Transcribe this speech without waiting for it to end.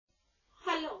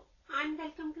and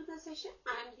welcome to the session.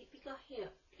 I am Deepika here.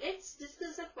 Let's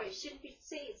discuss a question which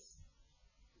says,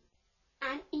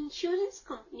 an insurance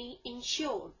company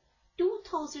insured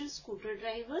 2,000 scooter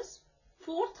drivers,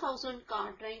 4,000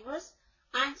 car drivers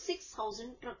and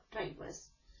 6,000 truck drivers.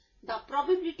 The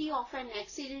probability of an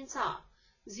accident are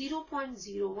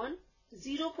 0.01,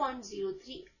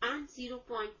 0.03 and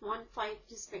 0.15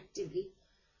 respectively.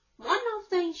 One of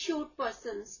the insured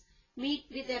persons meet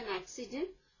with an accident.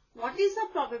 What is the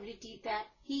probability that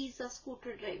he is a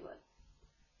scooter driver?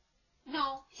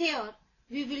 Now here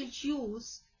we will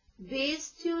use Bayes'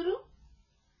 theorem.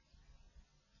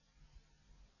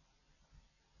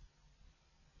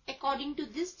 According to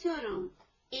this theorem,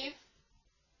 if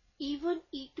E1,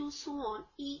 E2, so on,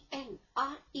 En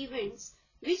are events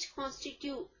which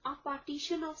constitute a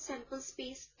partition of sample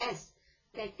space S,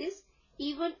 that is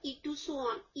E1, E2, so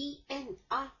on, En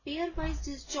are pairwise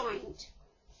disjoint,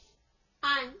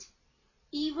 and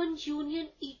E1 union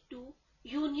E2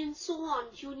 union so on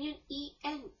union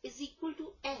En is equal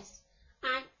to S,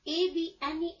 and A be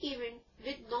any event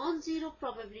with non-zero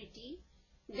probability,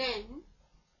 then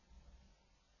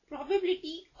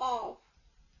probability of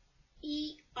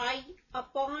Ei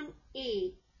upon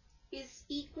A is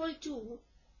equal to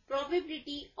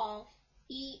probability of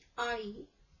Ei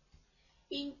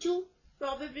into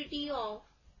probability of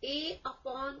A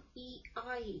upon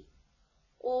Ei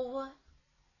over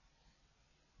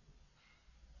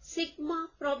sigma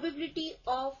probability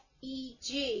of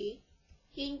Ej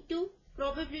into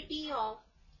probability of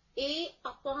A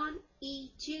upon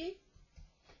Ej,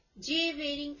 j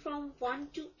varying from 1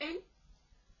 to n.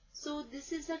 So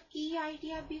this is a key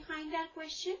idea behind our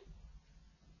question.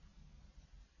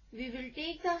 We will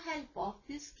take the help of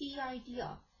this key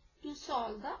idea to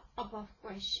solve the above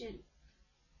question.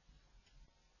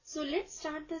 So let's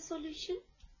start the solution.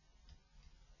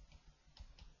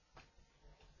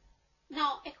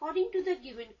 Now, according to the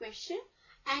given question,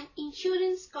 an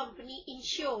insurance company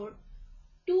insured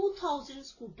 2,000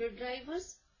 scooter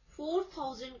drivers,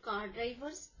 4,000 car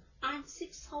drivers and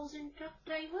 6,000 truck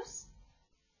drivers.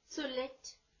 So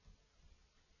let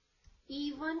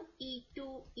E1,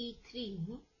 E2,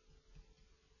 E3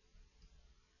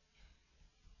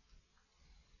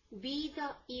 be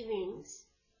the events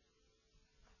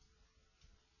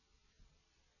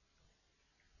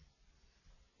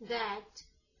that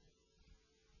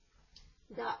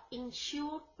the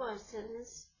insured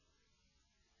persons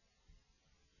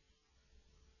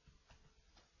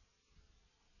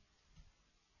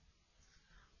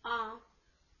are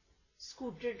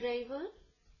scooter driver,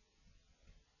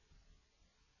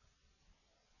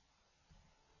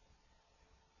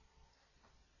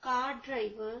 car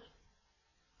driver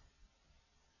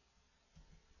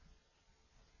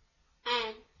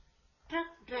and truck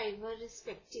driver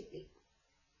respectively.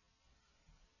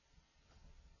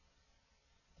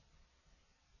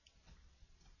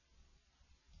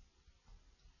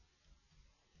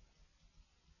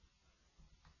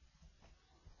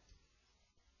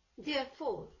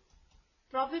 Therefore,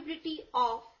 probability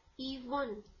of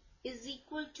E1 is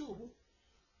equal to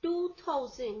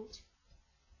 2,000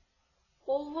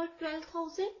 over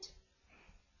 12,000,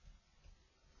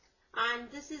 and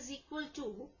this is equal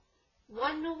to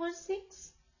 1 over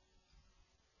 6,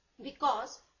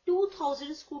 because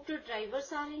 2,000 scooter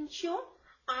drivers are insured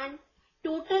and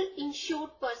total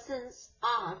insured persons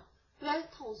are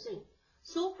 12,000.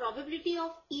 So probability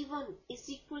of E1 is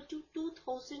equal to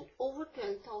 2,000 over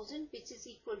 12,000, which is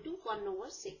equal to 1 over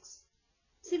 6.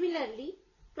 Similarly,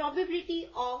 probability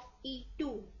of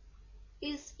E2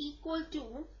 is equal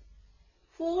to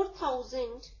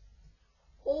 4,000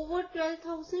 over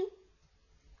 12,000,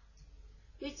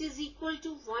 which is equal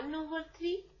to 1 over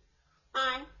 3,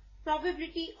 and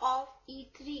probability of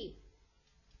E3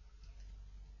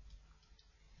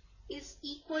 is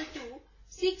equal to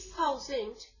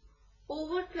 6,000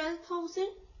 over 12,000,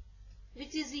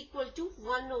 which is equal to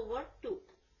 1 over 2.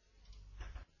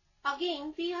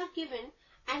 Again, we are given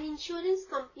an insurance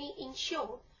company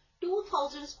insured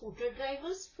 2,000 scooter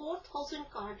drivers, 4,000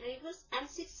 car drivers and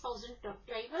 6,000 truck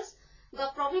drivers.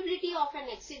 The probability of an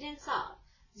accident are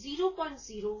 0.01,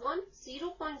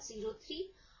 0.03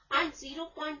 and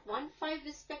 0.15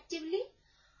 respectively,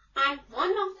 and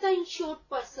one of the insured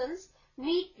persons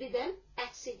meet with an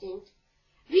accident.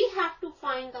 We have to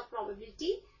find the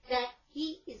probability that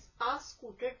he is a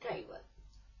scooter driver.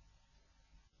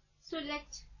 So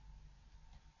let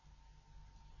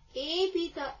A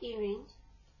be the event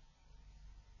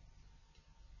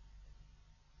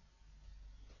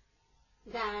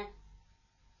that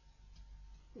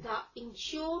the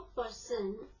insured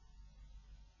person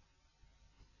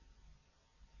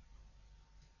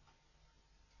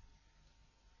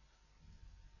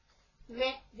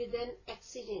met with an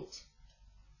accident.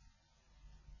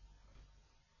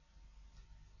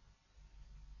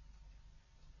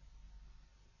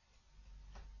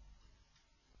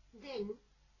 Then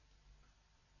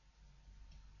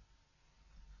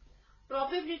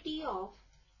probability of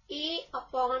A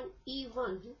upon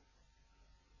E1,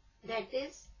 that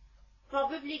is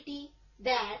probability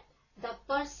that the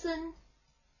person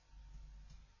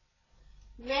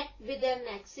met with an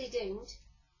accident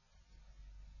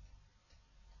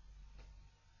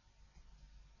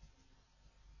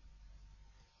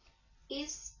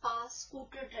is a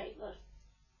scooter driver.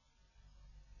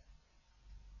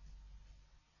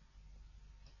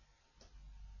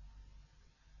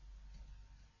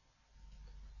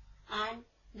 And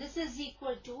this is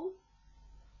equal to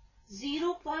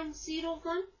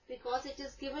 0.01 because it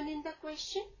is given in the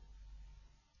question.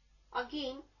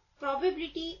 Again,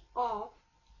 probability of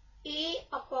A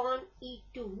upon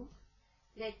E2,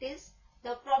 that is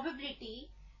the probability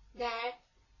that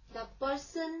the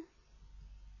person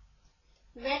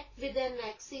met with an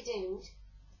accident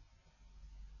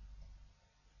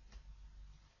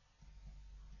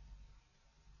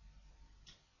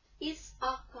is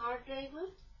a car driver.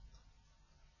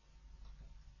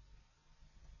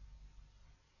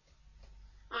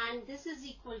 And this is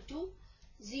equal to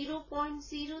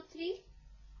 0.03.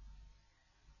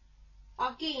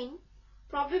 Again,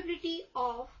 probability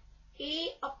of A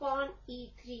upon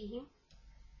E3,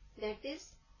 that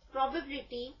is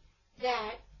probability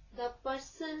that the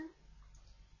person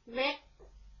met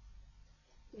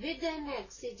with an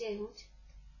accident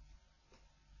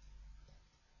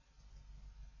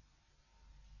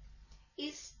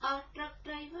is a truck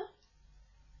driver.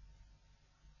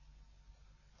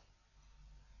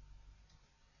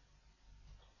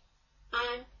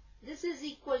 And this is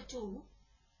equal to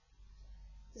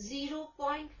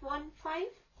 0.15.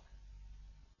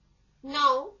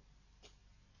 Now,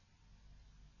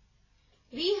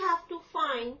 we have to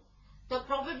find the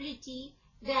probability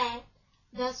that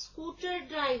the scooter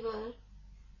driver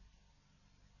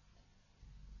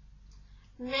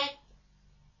met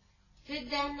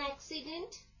with an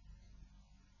accident.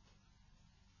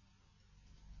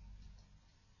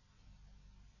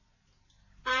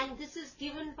 And this is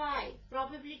given by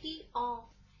probability of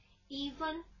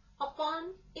E1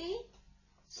 upon A.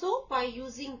 So, by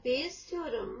using Bayes'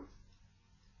 theorem,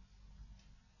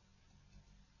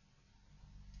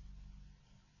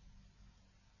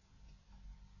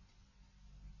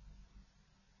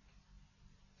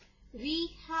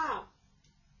 we have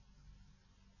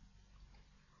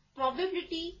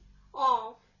probability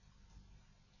of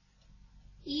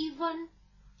E1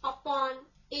 upon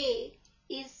A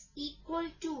is equal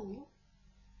to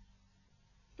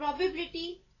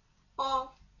probability of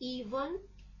E1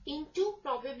 into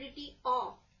probability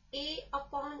of A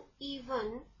upon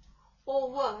E1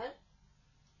 over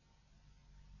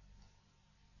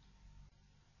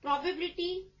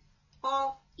probability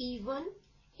of E1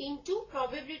 into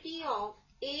probability of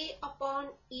A upon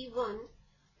E1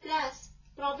 plus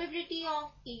probability of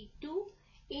E2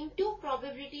 into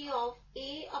probability of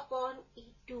A upon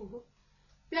E2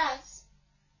 plus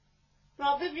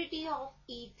probability of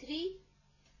E3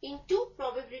 into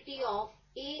probability of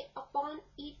A upon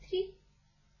E3.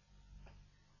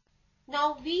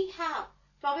 Now we have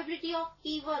probability of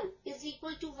E1 is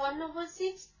equal to 1 over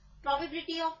 6,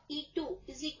 probability of E2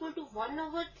 is equal to 1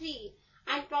 over 3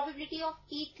 and probability of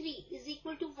E3 is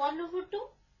equal to 1 over 2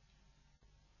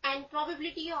 and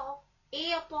probability of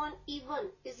A upon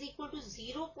E1 is equal to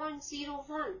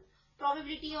 0.01,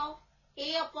 probability of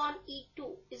A upon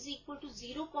E2 is equal to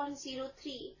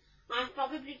 0.03 and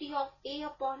probability of A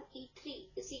upon E3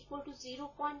 is equal to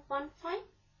 0.15.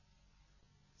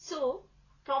 So,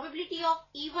 probability of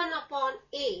E1 upon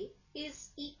A is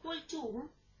equal to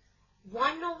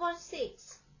 1 over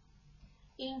 6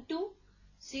 into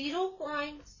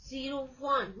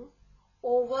 0.01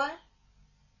 over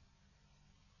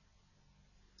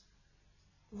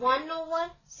 1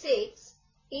 over 6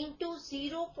 into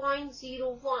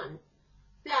 0.01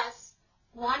 plus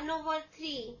 1 over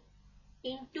 3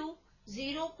 into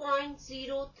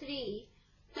 0.03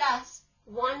 plus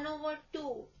 1 over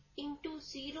 2 into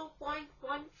 0.15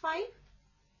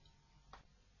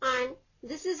 and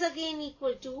this is again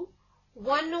equal to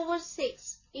 1 over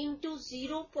 6 into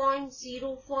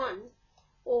 0.01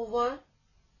 over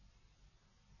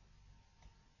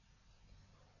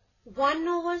 1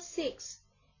 over 6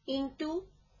 into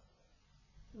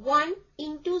 1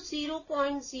 into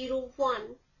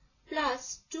 0.01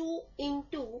 plus 2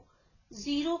 into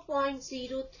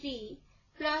 0.03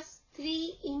 plus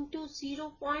 3 into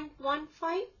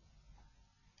 0.15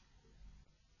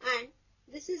 and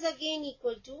this is again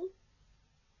equal to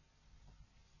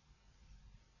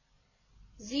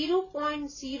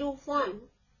 0.01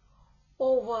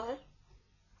 over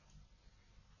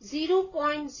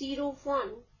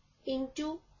 0.01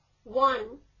 into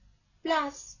 1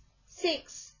 plus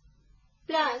 6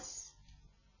 plus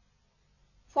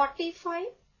 45,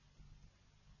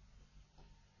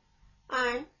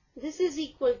 and this is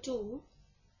equal to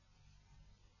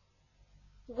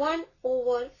 1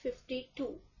 over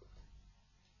 52.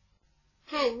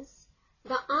 Hence,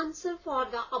 the answer for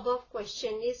the above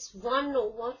question is 1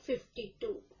 over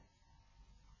 52.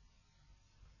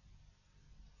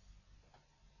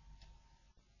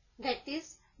 That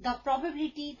is, the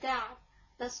probability that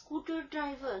the scooter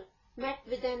driver met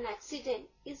with an accident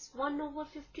is 1 over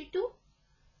 52.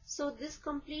 So this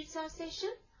completes our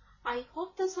session. I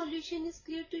hope the solution is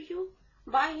clear to you.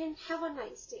 Bye and have a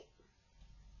nice day.